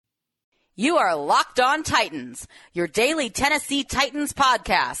You are Locked On Titans, your daily Tennessee Titans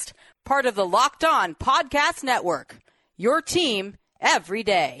podcast, part of the Locked On Podcast Network, your team every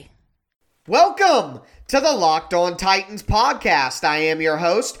day. Welcome to the Locked On Titans podcast. I am your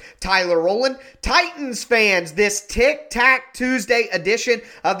host, Tyler Rowland. Titans fans, this Tic Tac Tuesday edition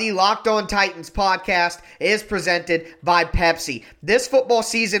of the Locked On Titans podcast is presented by Pepsi. This football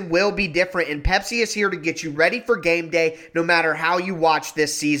season will be different, and Pepsi is here to get you ready for game day no matter how you watch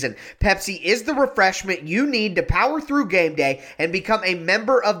this season. Pepsi is the refreshment you need to power through game day and become a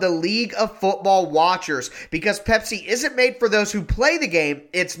member of the League of Football Watchers, because Pepsi isn't made for those who play the game,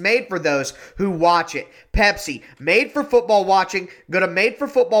 it's made for those who watch it. Pepsi, made for football watching. Go to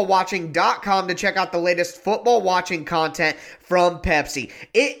madeforfootballwatching.com to check out the latest football watching content from Pepsi.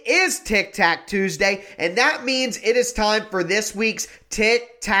 It is Tic Tac Tuesday, and that means it is time for this week's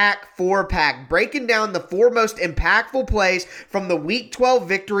Tic Tac 4-pack, breaking down the four most impactful plays from the Week 12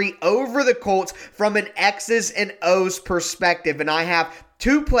 victory over the Colts from an X's and O's perspective. And I have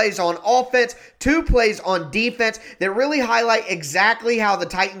 2 plays on offense, 2 plays on defense that really highlight exactly how the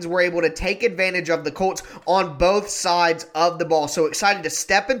Titans were able to take advantage of the Colts on both sides of the ball. So excited to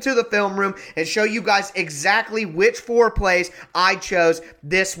step into the film room and show you guys exactly which 4 plays I chose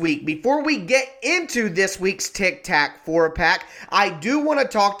this week. Before we get into this week's Tic Tac 4-pack, I do want to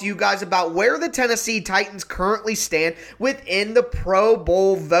talk to you guys about where the Tennessee Titans currently stand within the Pro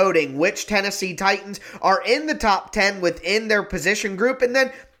Bowl voting. Which Tennessee Titans are in the top 10 within their position group, and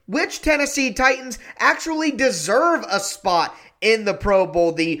then which Tennessee Titans actually deserve a spot in the Pro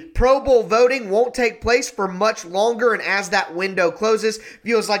Bowl. The Pro Bowl voting won't take place for much longer, and as that window closes,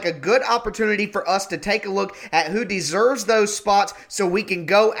 feels like a good opportunity for us to take a look at who deserves those spots so we can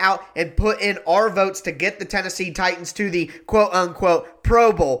go out and put in our votes to get the Tennessee Titans to the quote-unquote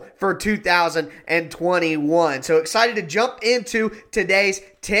Pro Bowl for 2021. So excited to jump into today's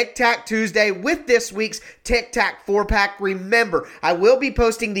Tic Tac Tuesday with this week's Tic Tac 4-pack. Remember, I will be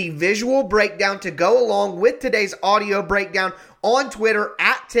posting the visual breakdown to go along with today's audio breakdown on Twitter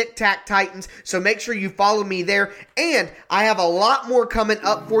at Tic Tac Titans, so make sure you follow me there. And I have a lot more coming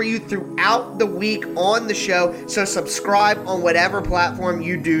up for you throughout the week on the show, so subscribe on whatever platform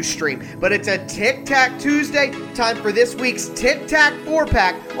you do stream. But it's a Tic Tac Tuesday, time for this week's Tic Tac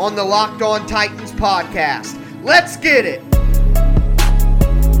 4-pack on the Locked On Titans podcast. Let's get it!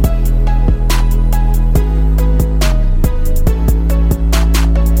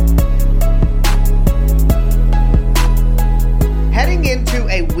 Into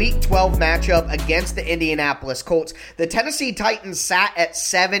a Week 12 matchup against the Indianapolis Colts, the Tennessee Titans sat at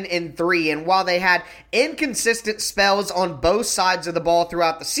 7-3, and while they had inconsistent spells on both sides of the ball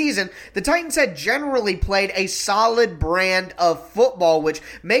throughout the season, the Titans had generally played a solid brand of football, which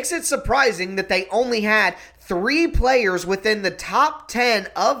makes it surprising that they only had 3 players within the top 10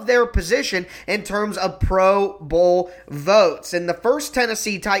 of their position in terms of Pro Bowl votes. And the first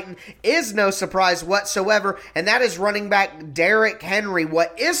Tennessee Titan is no surprise whatsoever, and that is running back Derrick Henry.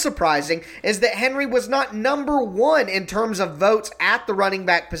 What is surprising is that Henry was not number 1 in terms of votes at the running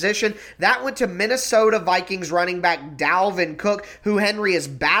back position. That went to Minnesota Vikings running back Dalvin Cook, who Henry is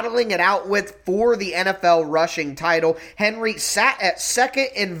battling it out with for the NFL rushing title. Henry sat at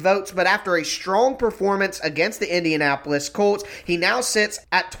 2nd in votes, but after a strong performance against the Indianapolis Colts, he now sits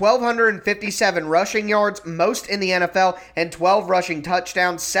at 1,257 rushing yards, most in the NFL, and 12 rushing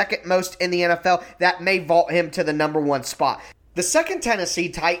touchdowns, second most in the NFL. That may vault him to the number 1 spot. The second Tennessee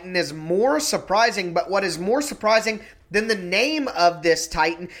Titan is more surprising, but what is more surprising than the name of this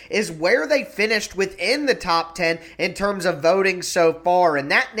Titan is where they finished within the top 10 in terms of voting so far, and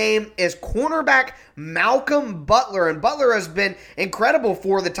that name is cornerback Malcolm Butler. And Butler has been incredible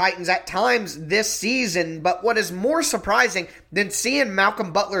for the Titans at times this season, but what is more surprising than seeing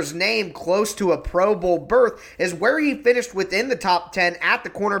Malcolm Butler's name close to a Pro Bowl berth is where he finished within the top 10 at the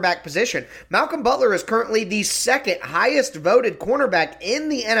cornerback position. Malcolm Butler is currently the 2nd highest voted cornerback in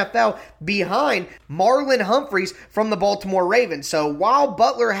the NFL, behind Marlon Humphreys from the Baltimore Ravens. So while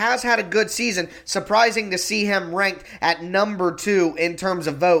Butler has had a good season, surprising to see him ranked at number 2 in terms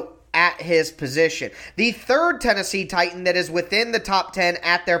of vote at his position. The third Tennessee Titan that is within the top 10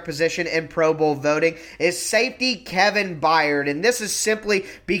 at their position in Pro Bowl voting is safety Kevin Byard, and this is simply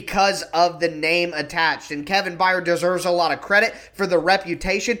because of the name attached. And Kevin Byard deserves a lot of credit for the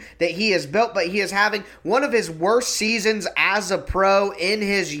reputation that he has built, but he is having one of his worst seasons as a pro in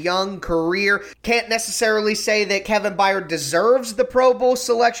his young career. Can't necessarily say that Kevin Byard deserves the Pro Bowl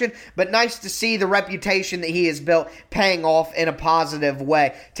selection, but nice to see the reputation that he has built paying off in a positive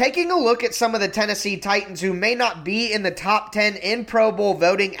way. Taking taking a look at some of the Tennessee Titans who may not be in the top 10 in Pro Bowl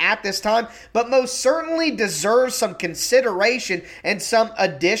voting at this time, but most certainly deserve some consideration and some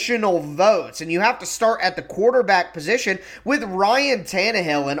additional votes. And you have to start at the quarterback position with Ryan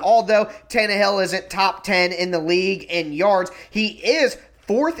Tannehill. And although Tannehill isn't top 10 in the league in yards, he is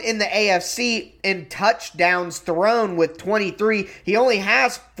fourth in the AFC in touchdowns thrown with 23. He only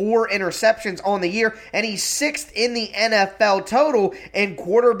has 4 interceptions on the year, and he's 6th in the NFL total in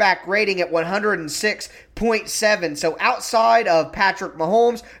quarterback rating at 106.7. So outside of Patrick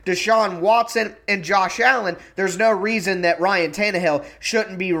Mahomes, Deshaun Watson, and Josh Allen, there's no reason that Ryan Tannehill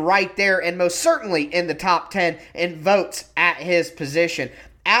shouldn't be right there and most certainly in the top 10 in votes at his position.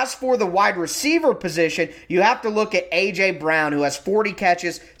 As for the wide receiver position, you have to look at A.J. Brown, who has 40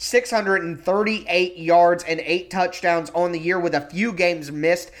 catches, 638 yards, and 8 touchdowns on the year with a few games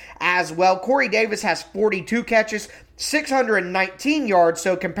missed as well. Corey Davis has 42 catches, 619 yards,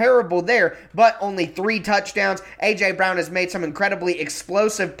 so comparable there, but only 3 touchdowns. A.J. Brown has made some incredibly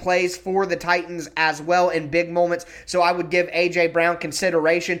explosive plays for the Titans as well in big moments, so I would give A.J. Brown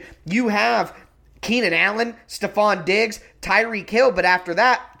consideration. You have Keenan Allen, Stephon Diggs, Tyreek Hill, but after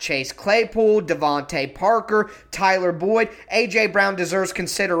that, Chase Claypool, Devontae Parker, Tyler Boyd. A.J. Brown deserves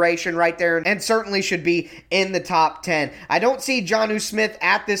consideration right there and certainly should be in the top 10. I don't see Jonnu Smith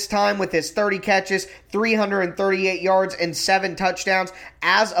at this time with his 30 catches, 338 yards, and 7 touchdowns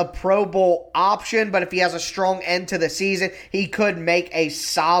as a Pro Bowl option, but if he has a strong end to the season, he could make a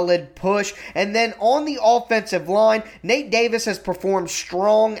solid push. And then on the offensive line, Nate Davis has performed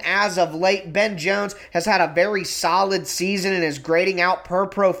strong as of late. Ben Jones has had a very solid season and is grading out per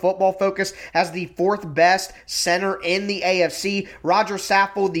Pro Football Focus as the 4th best center in the AFC. Roger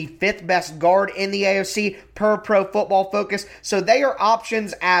Saffold, the 5th best guard in the AFC per Pro Football Focus. So they are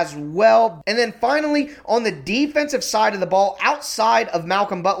options as well. And then finally, on the defensive side of the ball, outside of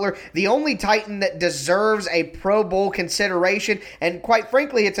Malcolm Butler, the only Titan that deserves a Pro Bowl consideration, and quite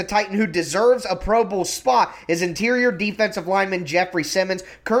frankly, it's a Titan who deserves a Pro Bowl spot, is interior defensive lineman Jeffrey Simmons,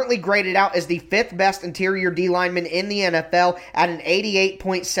 currently graded out as the 5th best interior D lineman in the NFL at an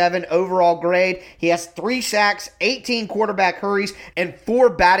 88.7 overall grade. He has 3 sacks, 18 quarterback hurries, and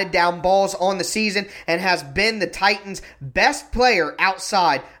 4 batted down balls on the season, and has been the Titans' best player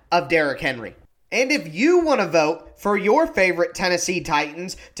outside of Derrick Henry. And if you want to vote for your favorite Tennessee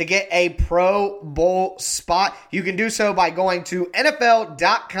Titans to get a Pro Bowl spot, you can do so by going to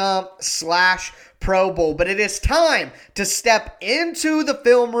NFL.com/Pro Bowl. But it is time to step into the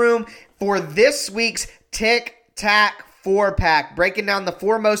film room for this week's Tic Tac 4-pack, breaking down the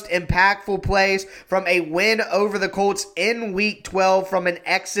 4 most impactful plays from a win over the Colts in Week 12 from an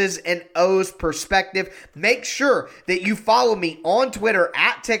X's and O's perspective. Make sure that you follow me on Twitter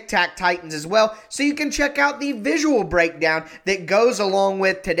at Tic Tac Titans as well, so you can check out the visual breakdown that goes along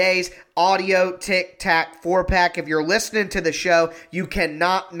with today's audio Tic Tac 4-pack. If you're listening to the show, you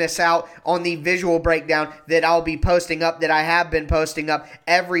cannot miss out on the visual breakdown that I'll be posting up, that I have been posting up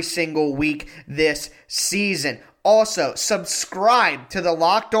every single week this season. Also, subscribe to the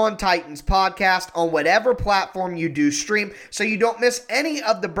Locked On Titans podcast on whatever platform you do stream so you don't miss any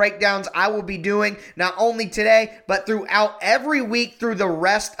of the breakdowns I will be doing not only today, but throughout every week through the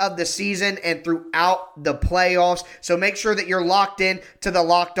rest of the season and throughout the playoffs. So make sure that you're locked in to the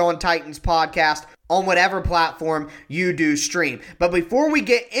Locked On Titans podcast on whatever platform you do stream. But before we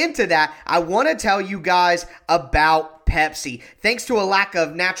get into that, I want to tell you guys about Pepsi. Thanks to a lack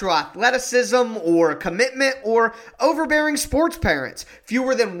of natural athleticism or commitment or overbearing sports parents,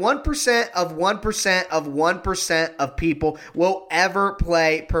 fewer than 1% of 1% of 1% of people will ever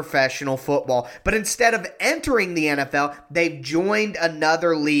play professional football. But instead of entering the NFL, they've joined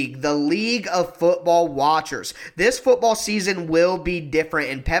another league, the League of Football Watchers. This football season will be different,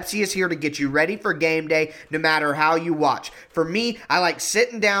 and Pepsi is here to get you ready for game day no matter how you watch. For me, I like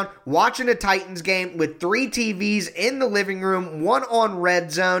sitting down, watching a Titans game with 3 TVs in the living room, 1 on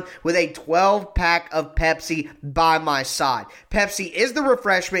Red Zone, with a 12-pack of Pepsi by my side. Pepsi is the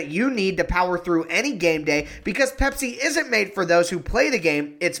refreshment you need to power through any game day, because Pepsi isn't made for those who play the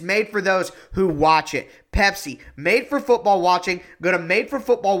game, it's made for those who watch it. Pepsi, made for football watching. Go to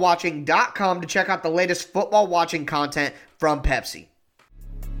madeforfootballwatching.com to check out the latest football watching content from Pepsi.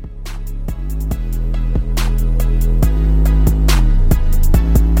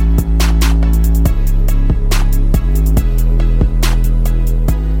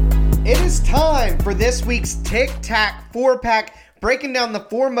 It is time for this week's Tic Tac 4-pack, breaking down the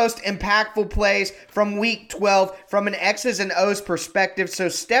 4 most impactful plays from Week 12 from an X's and O's perspective. So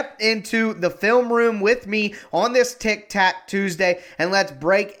step into the film room with me on this Tic Tac Tuesday, and let's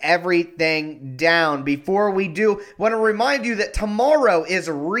break everything down. Before we do, I want to remind you that tomorrow is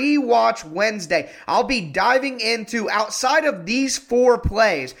Rewatch Wednesday. I'll be diving into, outside of these 4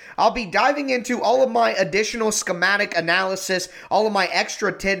 plays, I'll be diving into all of my additional schematic analysis, all of my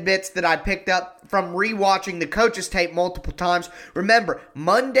extra tidbits that I picked up from rewatching the coaches tape multiple times. Remember,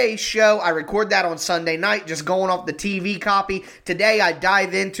 Monday's show, I record that on Sunday night, just going off the TV copy. Today, I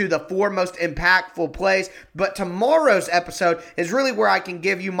dive into the 4 most impactful plays, but tomorrow's episode is really where I can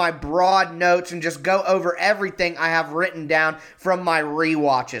give you my broad notes and just go over everything I have written down from my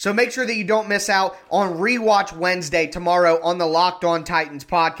rewatches. So make sure that you don't miss out on Rewatch Wednesday tomorrow on the Locked On Titans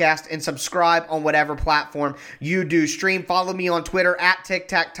podcast, and subscribe on whatever platform you do stream. Follow me on Twitter at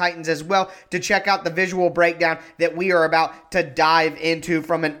TicTacTitans as well to check out the visual breakdown that we are about to dive into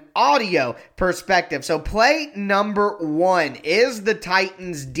from an audio perspective. So play number 1 is the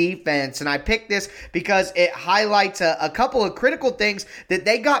Titans defense, and I picked this because it highlights a couple of critical things that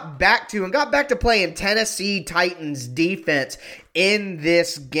they got back to playing Tennessee Titans defense in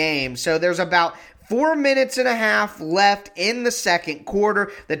this game. So there's about 4 minutes and a half left in the second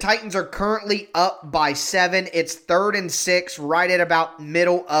quarter. The Titans are currently up by 7. It's 3rd and 6, right at about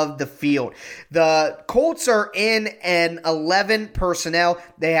middle of the field. The Colts are in an 11 personnel.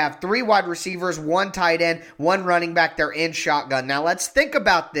 They have 3 wide receivers, 1 tight end, 1 running back. They're in shotgun. Now let's think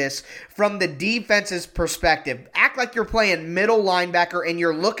about this from the defense's perspective. Act like you're playing middle linebacker and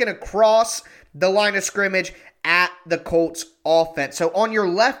you're looking across the line of scrimmage at the Colts offense. So on your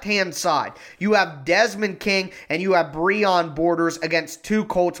left-hand side, you have Desmond King and you have Breon Borders against 2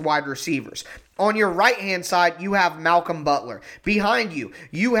 Colts wide receivers. On your right-hand side, you have Malcolm Butler. Behind you,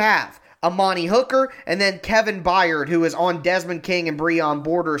 you have Amani Hooker, and then Kevin Byard, who is on Desmond King and Breon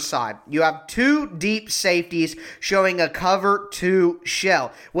Borders' side. You have 2 deep safeties showing a cover 2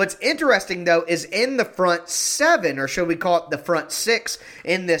 shell. What's interesting, though, is in the front 7, or should we call it the front 6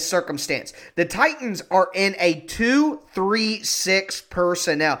 in this circumstance, the Titans are in a 2-3-6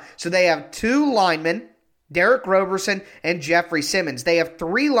 personnel. So they have 2 linemen, Derek Roberson and Jeffrey Simmons. They have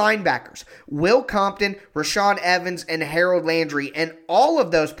 3 linebackers, Will Compton, Rashaan Evans, and Harold Landry. And all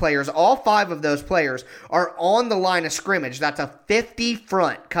of those players, all 5 of those players, are on the line of scrimmage. That's a 50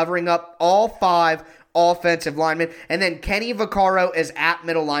 front, covering up all 5 offensive linemen. And then Kenny Vaccaro is at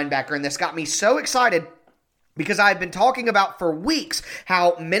middle linebacker. And this got me so excited, because I've been talking about for weeks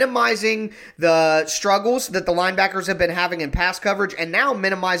how minimizing the struggles that the linebackers have been having in pass coverage, and now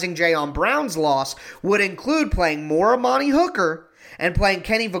minimizing Jayon Brown's loss, would include playing more Amani Hooker and playing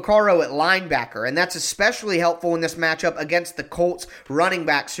Kenny Vaccaro at linebacker. And that's especially helpful in this matchup against the Colts running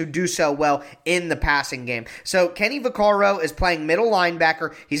backs who do so well in the passing game. So Kenny Vaccaro is playing middle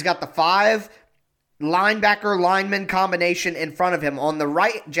linebacker. He's got the 5 linebacker-lineman combination in front of him. On the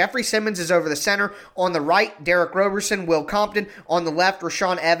right, Jeffrey Simmons is over the center. On the right, Derek Roberson, Will Compton. On the left,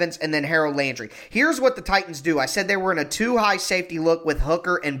 Rashaan Evans, and then Harold Landry. Here's what the Titans do. I said they were in a 2-high safety look with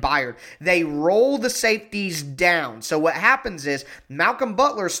Hooker and Byard. They roll the safeties down. So what happens is Malcolm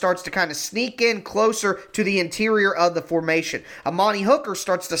Butler starts to kind of sneak in closer to the interior of the formation. Amani Hooker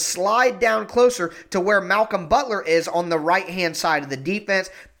starts to slide down closer to where Malcolm Butler is on the right-hand side of the defense.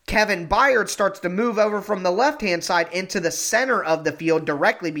 Kevin Byard starts to move over from the left-hand side into the center of the field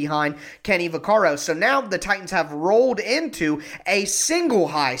directly behind Kenny Vaccaro. So now the Titans have rolled into a single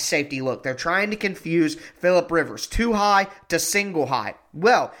high safety look. They're trying to confuse Phillip Rivers. 2 high to single high.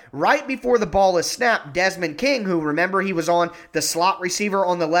 Well, right before the ball is snapped, Desmond King, who, remember, he was on the slot receiver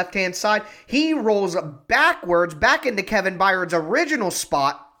on the left-hand side, he rolls backwards back into Kevin Byard's original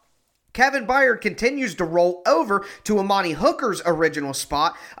spot. Kevin Byard continues to roll over to Amani Hooker's original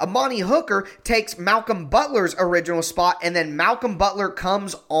spot. Amani Hooker takes Malcolm Butler's original spot, and then Malcolm Butler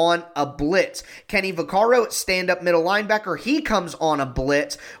comes on a blitz. Kenny Vaccaro, stand-up middle linebacker, he comes on a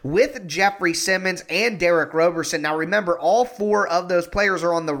blitz with Jeffrey Simmons and Derek Roberson. Now remember, all 4 of those players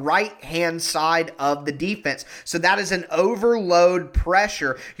are on the right-hand side of the defense. So that is an overload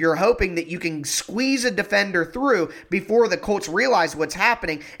pressure. You're hoping that you can squeeze a defender through before the Colts realize what's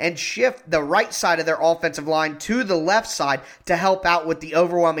happening and shift the right side of their offensive line to the left side to help out with the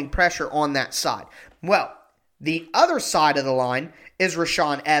overwhelming pressure on that side. Well, the other side of the line is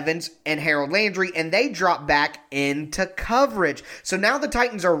Rashaan Evans and Harold Landry, and they drop back into coverage. So now the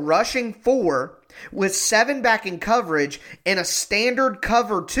Titans are rushing 4 with 7 back in coverage in a standard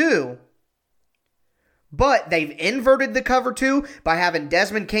cover 2. But they've inverted the cover 2 by having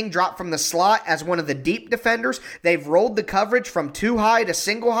Desmond King drop from the slot as one of the deep defenders. They've rolled the coverage from 2 high to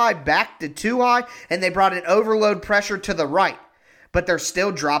single high back to 2 high, and they brought an overload pressure to the right. but they're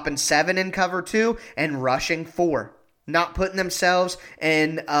still dropping 7 in cover 2 and rushing 4. Not putting themselves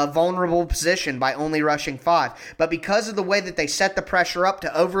in a vulnerable position by only rushing 5. But because of the way that they set the pressure up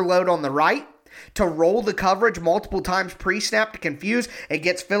to overload on the right, to roll the coverage multiple times pre-snap to confuse, it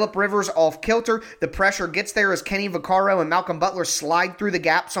gets Phillip Rivers off kilter. The pressure gets there as Kenny Vaccaro and Malcolm Butler slide through the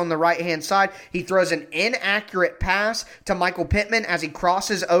gaps on the right-hand side. He throws an inaccurate pass to Michael Pittman as he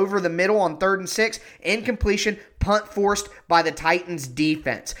crosses over the middle on 3rd and 6. Incompletion, punt forced by the Titans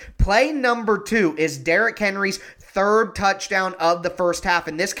defense. Play number 2 is Derrick Henry's 3rd touchdown of the first half,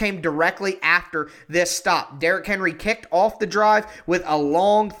 and this came directly after this stop. Derrick Henry kicked off the drive with a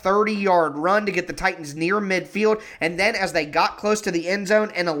long 30-yard run to get the Titans near midfield, and then as they got close to the end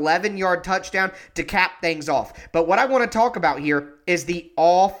zone, an 11-yard touchdown to cap things off. But what I want to talk about here is the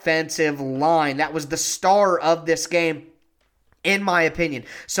offensive line. That was the star of this game, in my opinion.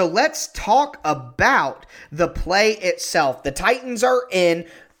 So let's talk about the play itself. The Titans are in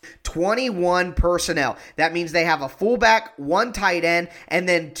 21 personnel. That means they have a fullback, 1 tight end, and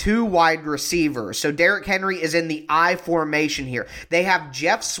then 2 wide receivers. So Derrick Henry is in the I formation here. They have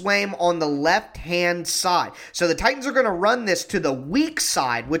Jeff Swaim on the left-hand side. So the Titans are going to run this to the weak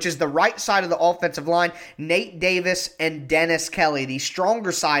side, which is the right side of the offensive line, Nate Davis and Dennis Kelly, the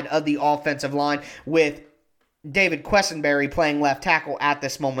stronger side of the offensive line, with David Quessenberry playing left tackle at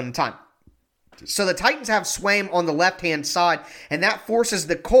this moment in time. So the Titans have Swaim on the left-hand side, and that forces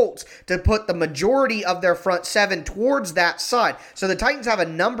the Colts to put the majority of their front 7 towards that side. So the Titans have a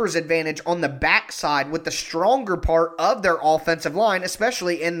numbers advantage on the backside with the stronger part of their offensive line,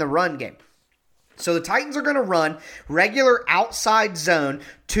 especially in the run game. So the Titans are going to run regular outside zone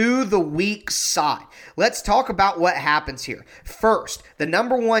to the weak side. Let's talk about what happens here. First, the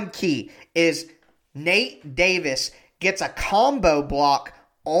number 1 key is Nate Davis gets a combo block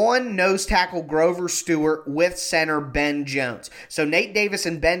on nose tackle Grover Stewart with center Ben Jones. So Nate Davis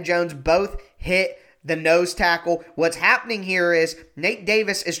and Ben Jones both hit the nose tackle. What's happening here is Nate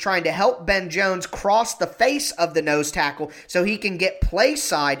Davis is trying to help Ben Jones cross the face of the nose tackle so he can get play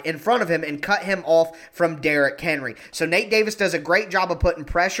side in front of him and cut him off from Derrick Henry. So Nate Davis does a great job of putting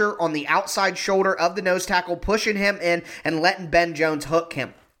pressure on the outside shoulder of the nose tackle, pushing him in and letting Ben Jones hook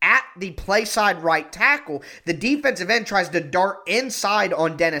him. At the play side right tackle, the defensive end tries to dart inside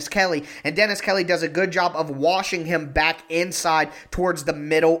on Dennis Kelly, and Dennis Kelly does a good job of washing him back inside towards the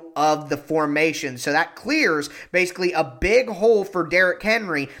middle of the formation. So that clears basically a big hole for Derrick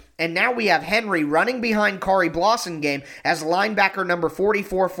Henry, and now we have Henry running behind Kari Blossengame as linebacker number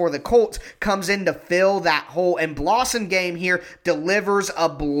 44 for the Colts comes in to fill that hole, and Blossengame here delivers a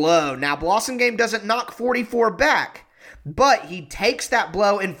blow. Now, Blossengame doesn't knock 44 back, but he takes that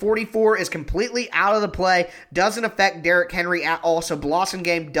blow, and 44 is completely out of the play, doesn't affect Derrick Henry at all, so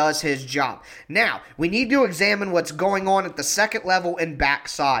Blossengame does his job. Now, we need to examine what's going on at the second level and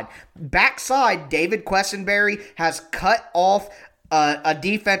backside. Backside, David Quessenberry has cut off a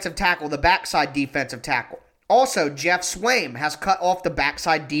defensive tackle, the backside defensive tackle. Also, Jeff Swaim has cut off the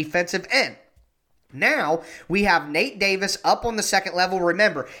backside defensive end. Now, we have Nate Davis up on the second level.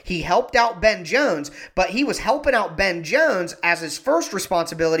 Remember, he helped out Ben Jones, but he was helping out Ben Jones as his first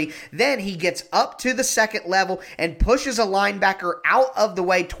responsibility. Then he gets up to the second level and pushes a linebacker out of the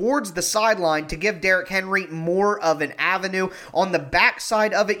way towards the sideline to give Derrick Henry more of an avenue. On the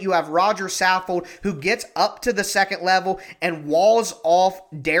backside of it, you have Roger Saffold, who gets up to the second level and walls off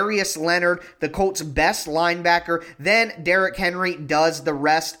Darius Leonard, the Colts' best linebacker. Then Derrick Henry does the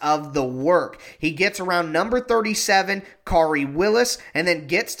rest of the work. He gets around number 37, Kari Willis, and then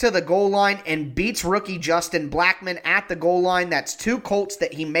gets to the goal line and beats rookie Justin Blackman at the goal line. That's 2 Colts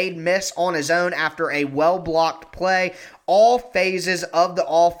that he made miss on his own after a well-blocked play. All phases of the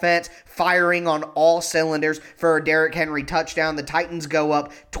offense firing on all cylinders for a Derrick Henry touchdown. The Titans go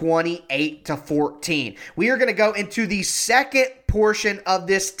up 28-14. We are going to go into the second portion of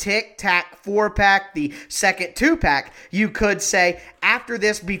this Tic-Tac 4-pack, the second 2-pack, you could say. After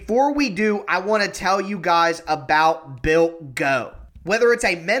this, before we do, I want to tell you guys about Built Go. Whether it's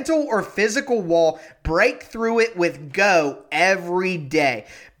a mental or physical wall, break through it with Go every day.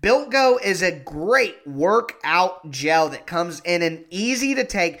 Built Go is a great workout gel that comes in an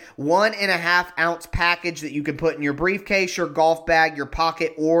easy-to-take 1.5 ounce package that you can put in your briefcase, your golf bag, your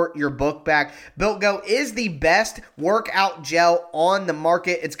pocket, or your book bag. Built Go is the best workout gel on the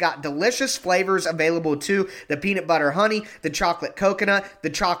market. It's got delicious flavors available too. The peanut butter honey, the chocolate coconut, the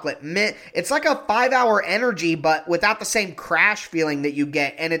chocolate mint. It's like a 5-hour energy, but without the same crash feeling that you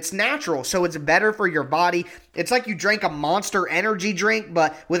get, and it's natural, so it's better for your body. It's like you drank a Monster energy drink,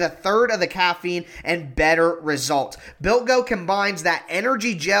 but with a third of the caffeine and better results. Built Go combines that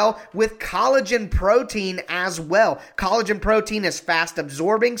energy gel with collagen protein as well. Collagen protein is fast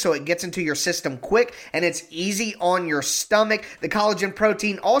absorbing, so it gets into your system quick, and it's easy on your stomach. The collagen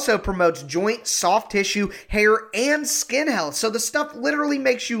protein also promotes joint, soft tissue, hair, and skin health, so the stuff literally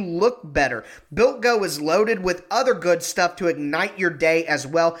makes you look better. Built Go is loaded with other good stuff to ignite your day as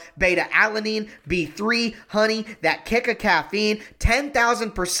well. Beta-alanine, B3, honey, that kick of caffeine,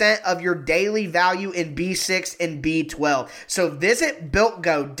 10,000% of your daily value in B6 and B12. So visit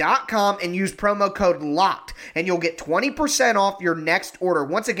BuiltGo.com and use promo code LOCKED, and you'll get 20% off your next order.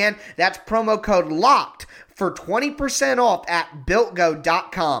 Once again, that's promo code LOCKED for 20% off at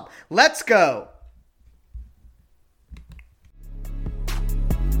BuiltGo.com. Let's go!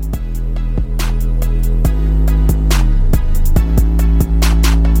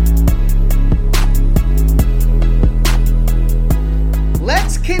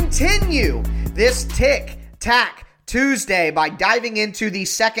 Let's continue this Tic Tac Tuesday by diving into the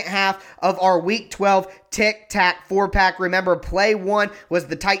second half of our Week 12 Tic Tac 4-pack. Remember, play one was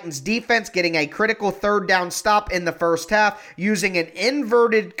the Titans defense getting a critical third down stop in the first half using an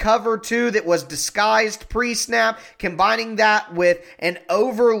inverted cover 2 that was disguised pre-snap, combining that with an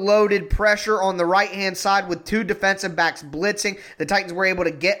overloaded pressure on the right-hand side with 2 defensive backs blitzing. The Titans were able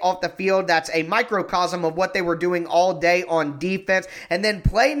to get off the field. That's a microcosm of what they were doing all day on defense. And then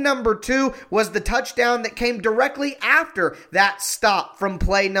play number 2 was the touchdown that came directly after that stop from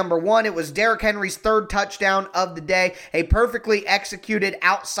play number 1. It was Derrick Henry's third touchdown of the day, a perfectly executed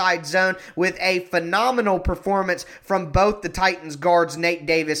outside zone with a phenomenal performance from both the Titans guards, Nate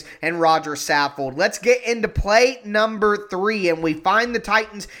Davis and Roger Saffold. Let's get into play number 3, and we find the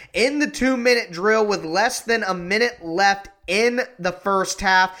Titans in the 2-minute drill with less than a minute left in the first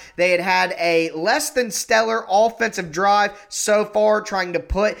half. They had a less than stellar offensive drive so far, trying to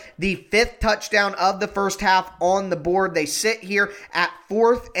put the 5th touchdown of the first half on the board. They sit here at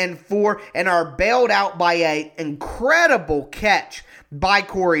 4th and 4 and are bailed out by an incredible catch by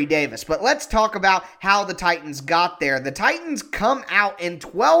Corey Davis. But let's talk about how the Titans got there. The Titans come out in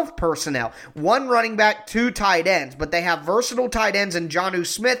 12 personnel, 1 running back, 2 tight ends, but they have versatile tight ends in Jonnu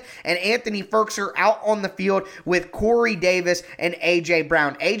Smith and Anthony Firkser out on the field with Corey Davis and A.J.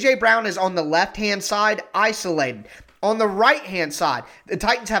 Brown. A.J. Brown is on the left-hand side, isolated. On the right-hand side, the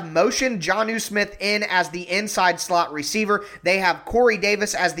Titans have motioned Jonnu Smith in as the inside slot receiver. They have Corey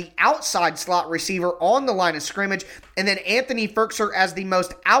Davis as the outside slot receiver on the line of scrimmage, and then Anthony Firkser as the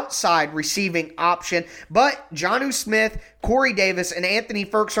most outside receiving option. But Jonnu Smith, Corey Davis, and Anthony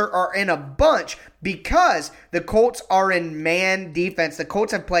Firkser are in a bunch because the Colts are in man defense. The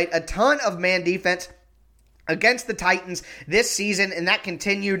Colts have played a ton of man defense against the Titans this season, and that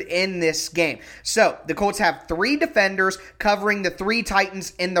continued in this game. So, the Colts have 3 defenders covering the 3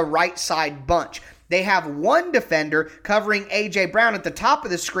 Titans in the right side bunch. They have 1 defender covering A.J. Brown at the top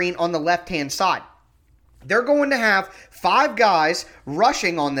of the screen on the left-hand side. They're going to have 5 guys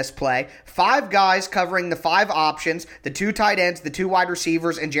rushing on this play, 5 guys covering the 5 options, the 2 tight ends, the 2 wide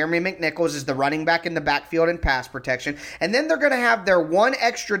receivers, and Jeremy McNichols is the running back in the backfield and pass protection. And then they're going to have their 1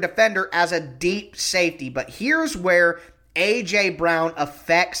 extra defender as a deep safety. But here's where A.J. Brown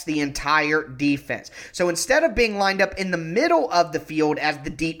affects the entire defense. So instead of being lined up in the middle of the field as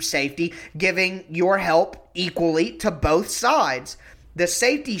the deep safety, giving your help equally to both sides, the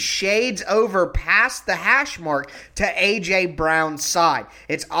safety shades over past the hash mark to A.J. Brown's side.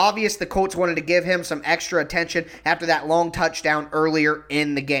 It's obvious the Colts wanted to give him some extra attention after that long touchdown earlier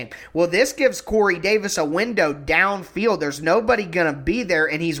in the game. Well, this gives Corey Davis a window downfield. There's nobody going to be there,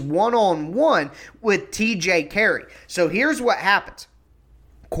 and he's one-on-one with T.J. Carey. So here's what happens.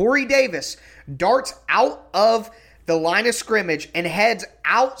 Corey Davis darts out of the line of scrimmage and heads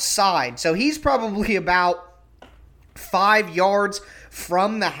outside. So he's probably about 5 yards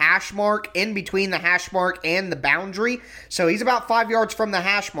from the hash mark, in between the hash mark and the boundary. So he's about 5 yards from the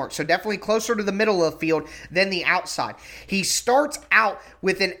hash mark, so definitely closer to the middle of the field than the outside. He starts out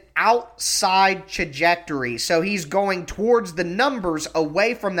with an outside trajectory, so he's going towards the numbers,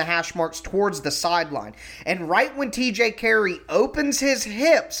 away from the hash marks, towards the sideline. And right when TJ Carey opens his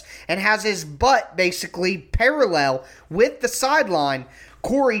hips and has his butt basically parallel with the sideline,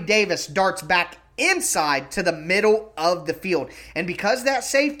 Corey Davis darts back inside to the middle of the field. And because that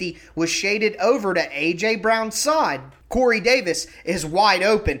safety was shaded over to A.J. Brown's side, Corey Davis is wide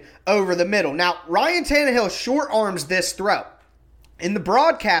open over the middle. Now, Ryan Tannehill short arms this throw. And the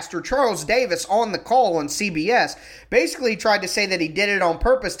broadcaster, Charles Davis, on the call on CBS, basically tried to say that he did it on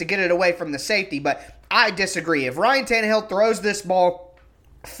purpose to get it away from the safety, but I disagree. If Ryan Tannehill throws this ball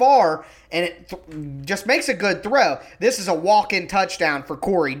far, and it just makes a good throw. This is a walk-in touchdown for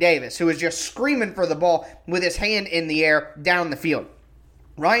Corey Davis, who is just screaming for the ball with his hand in the air down the field.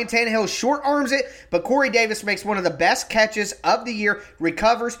 Ryan Tannehill short arms it, but Corey Davis makes one of the best catches of the year,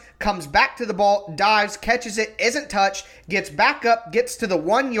 recovers, comes back to the ball, dives, catches it, isn't touched, gets back up, gets to the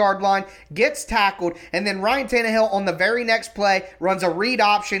 1 yard line, gets tackled, and then Ryan Tannehill on the very next play runs a read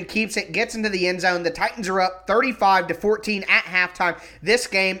option, keeps it, gets into the end zone. The Titans are up 35-14 at halftime. This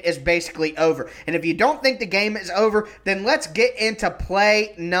game is basically over. And if you don't think the game is over, then let's get into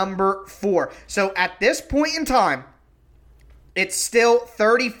play number 4. So at this point in time, it's still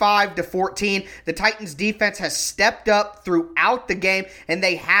 35-14. The Titans defense has stepped up throughout the game, and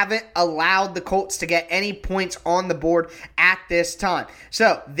they haven't allowed the Colts to get any points on the board at this time.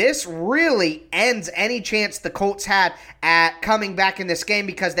 So this really ends any chance the Colts had at coming back in this game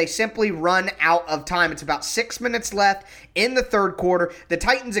because they simply run out of time. It's about 6 minutes left in the third quarter. The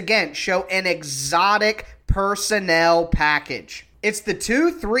Titans again show an exotic personnel package. It's the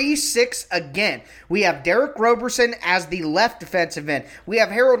 2-3-6 again. We have Derek Roberson as the left defensive end. We have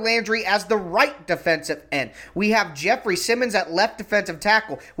Harold Landry as the right defensive end. We have Jeffrey Simmons at left defensive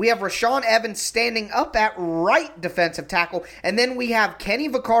tackle. We have Rashaan Evans standing up at right defensive tackle. And then we have Kenny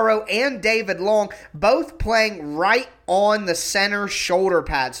Vaccaro and David Long both playing right on the center shoulder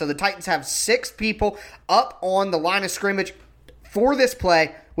pad. So the Titans have 6 people up on the line of scrimmage for this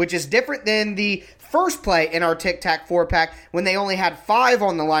play, which is different than the first play in our Tic-Tac 4-pack when they only had 5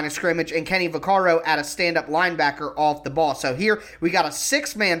 on the line of scrimmage and Kenny Vaccaro at a stand-up linebacker off the ball. So here we got a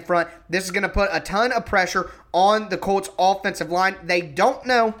 6-man front. This is going to put a ton of pressure on the Colts offensive line. They don't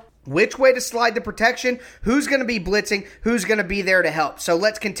know which way to slide the protection, who's going to be blitzing, who's going to be there to help. So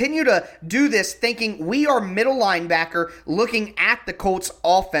let's continue to do this thinking we are middle linebacker looking at the Colts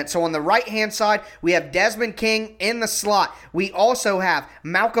offense. So on the right-hand side, we have Desmond King in the slot. We also have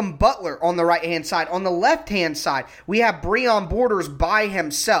Malcolm Butler on the right-hand side. On the left-hand side, we have Breon Borders by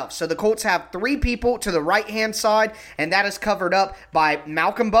himself. So the Colts have 3 people to the right-hand side, and that is covered up by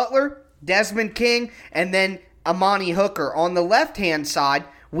Malcolm Butler, Desmond King, and then Amani Hooker. On the left-hand side,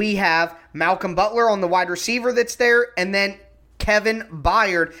 we have Malcolm Butler on the wide receiver that's there, and then Kevin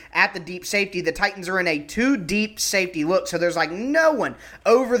Byard at the deep safety. The Titans are in a 2-deep safety look, so there's like no one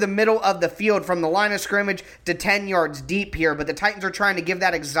over the middle of the field from the line of scrimmage to 10 yards deep here, but the Titans are trying to give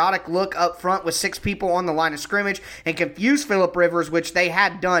that exotic look up front with 6 people on the line of scrimmage and confuse Phillip Rivers, which they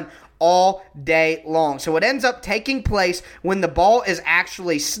had done all day long. So it ends up taking place when the ball is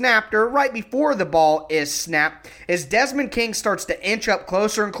actually snapped, or right before the ball is snapped, as Desmond King starts to inch up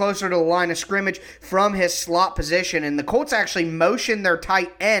closer and closer to the line of scrimmage from his slot position, and the Colts actually motion their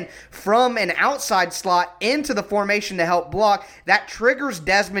tight end from an outside slot into the formation to help block. That triggers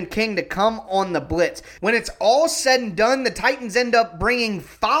Desmond King to come on the blitz. When it's all said and done, the Titans end up bringing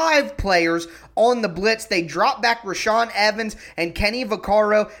 5 players on the blitz. They drop back Rashaan Evans and Kenny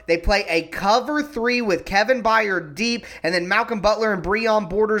Vaccaro. They play a cover 3 with Kevin Byard deep, and then Malcolm Butler and Breon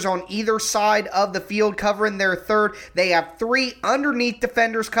Borders on either side of the field covering their third. They have 3 underneath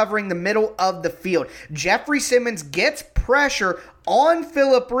defenders covering the middle of the field. Jeffrey Simmons gets pressure on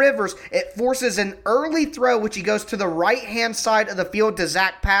Phillip Rivers. It forces an early throw, which he goes to the right-hand side of the field to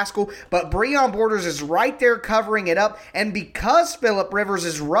Zach Pascal, but Breon Borders is right there covering it up, and because Phillip Rivers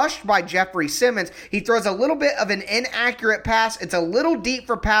is rushed by Jeffrey Simmons, he throws a little bit of an inaccurate pass. It's a little deep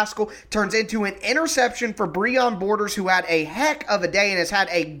for Pascal, turns into an interception for Breon Borders, who had a heck of a day and has had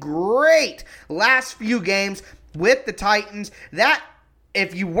a great last few games with the Titans. That,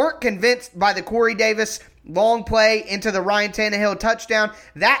 if you weren't convinced by the Corey Davis long play into the Ryan Tannehill touchdown,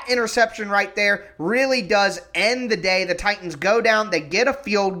 that interception right there really does end the day. The Titans go down, they get a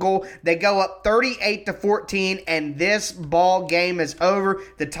field goal, they go up 38-14, and this ball game is over.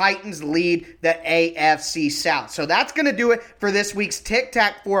 The Titans lead the AFC South. So that's going to do it for this week's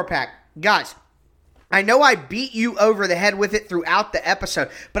Tic-Tac 4-pack. Guys, I know I beat you over the head with it throughout the episode,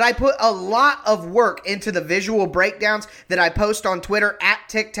 but I put a lot of work into the visual breakdowns that I post on Twitter at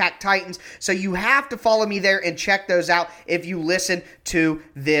TicTacTitans, so you have to follow me there and check those out if you listen to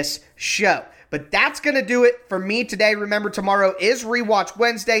this show. But that's going to do it for me today. Remember, tomorrow is Rewatch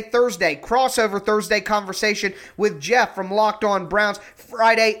Wednesday, Thursday, Crossover Thursday conversation with Jeff from Locked On Browns,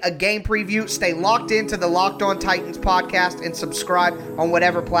 Friday, a game preview. Stay locked into the Locked On Titans podcast and subscribe on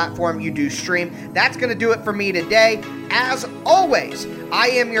whatever platform you do stream. That's going to do it for me today. As always, I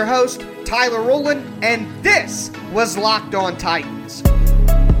am your host, Tyler Rowland, and this was Locked On Titans.